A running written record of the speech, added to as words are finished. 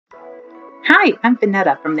Hi, I'm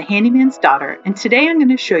Vanetta from The Handyman's Daughter, and today I'm going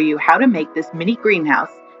to show you how to make this mini greenhouse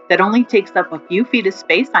that only takes up a few feet of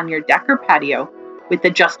space on your deck or patio with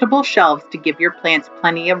adjustable shelves to give your plants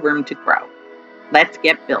plenty of room to grow. Let's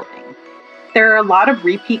get building. There are a lot of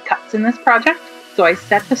repeat cuts in this project, so I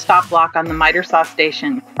set the stop block on the miter saw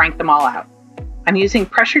station and cranked them all out. I'm using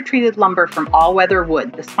pressure-treated lumber from All Weather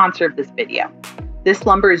Wood, the sponsor of this video. This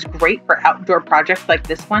lumber is great for outdoor projects like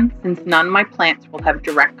this one, since none of my plants will have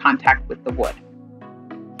direct contact with the wood.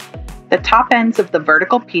 The top ends of the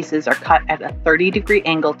vertical pieces are cut at a 30-degree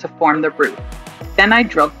angle to form the roof. Then I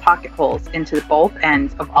drilled pocket holes into both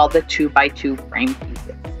ends of all the 2x2 frame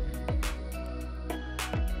pieces.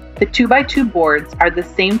 The 2x2 boards are the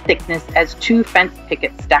same thickness as 2 fence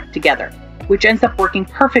pickets stacked together, which ends up working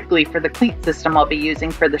perfectly for the cleat system I'll be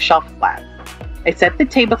using for the shelf slats. I set the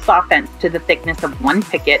table saw fence to the thickness of 1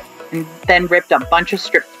 picket and then ripped a bunch of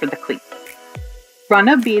strips for the cleats. Run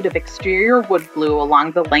a bead of exterior wood glue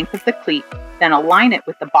along the length of the cleat, then align it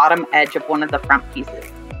with the bottom edge of one of the front pieces.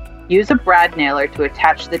 Use a brad nailer to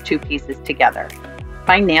attach the 2 pieces together.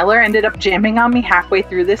 My nailer ended up jamming on me halfway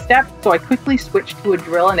through this step, so I quickly switched to a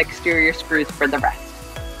drill and exterior screws for the rest.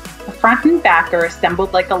 The front and back are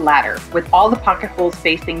assembled like a ladder, with all the pocket holes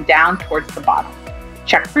facing down towards the bottom.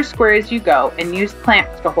 Check for square as you go and use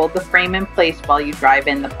clamps to hold the frame in place while you drive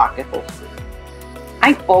in the pocket hole screws.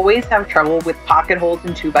 I always have trouble with pocket holes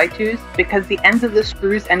in 2x2s because the ends of the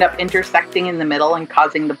screws end up intersecting in the middle and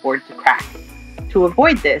causing the board to crack. To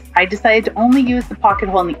avoid this, I decided to only use the pocket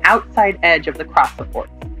hole on the outside edge of the cross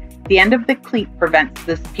supports. The end of the cleat prevents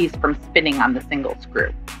this piece from spinning on the single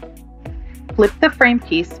screw. Flip the frame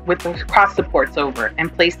piece with the cross supports over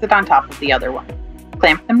and place it on top of the other one.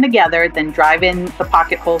 Clamp them together, then drive in the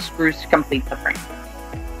pocket hole screws to complete the frame.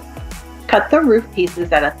 Cut the roof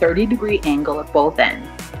pieces at a 30-degree angle at both ends.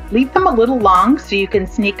 Leave them a little long so you can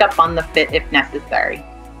sneak up on the fit if necessary.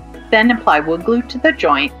 Then apply wood glue to the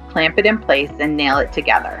joint, clamp it in place, and nail it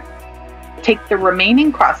together. Take the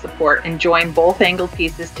remaining cross support and join both angled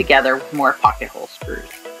pieces together with more pocket hole screws.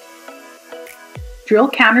 Drill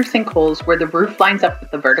countersink holes where the roof lines up with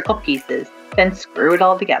the vertical pieces, then screw it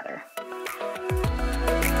all together.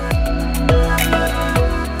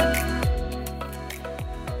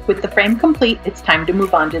 With the frame complete, it's time to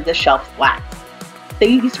move on to the shelf slats.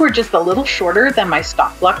 These were just a little shorter than my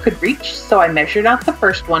stop block could reach, so I measured out the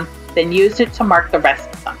first one, then used it to mark the rest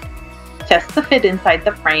of them. Test the fit inside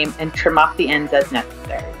the frame and trim off the ends as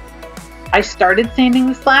necessary. I started sanding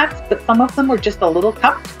the slats, but some of them were just a little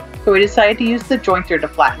cupped, so I decided to use the jointer to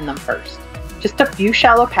flatten them first. Just a few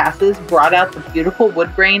shallow passes brought out the beautiful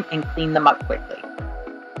wood grain and cleaned them up quickly.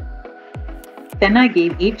 Then I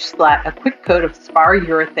gave each slat a quick coat of spar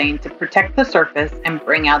urethane to protect the surface and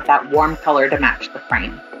bring out that warm color to match the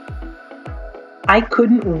frame. I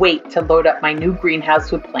couldn't wait to load up my new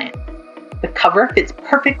greenhouse with plants. The cover fits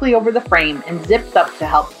perfectly over the frame and zips up to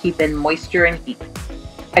help keep in moisture and heat.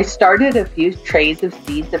 I started a few trays of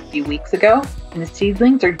seeds a few weeks ago, and the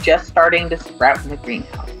seedlings are just starting to sprout in the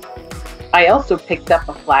greenhouse. I also picked up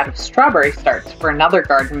a flat of strawberry starts for another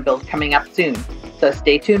garden build coming up soon, so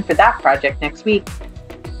stay tuned for that project next week.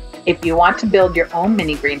 If you want to build your own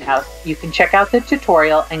mini greenhouse, you can check out the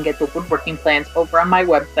tutorial and get the woodworking plans over on my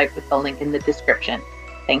website with the link in the description.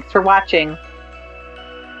 Thanks for watching.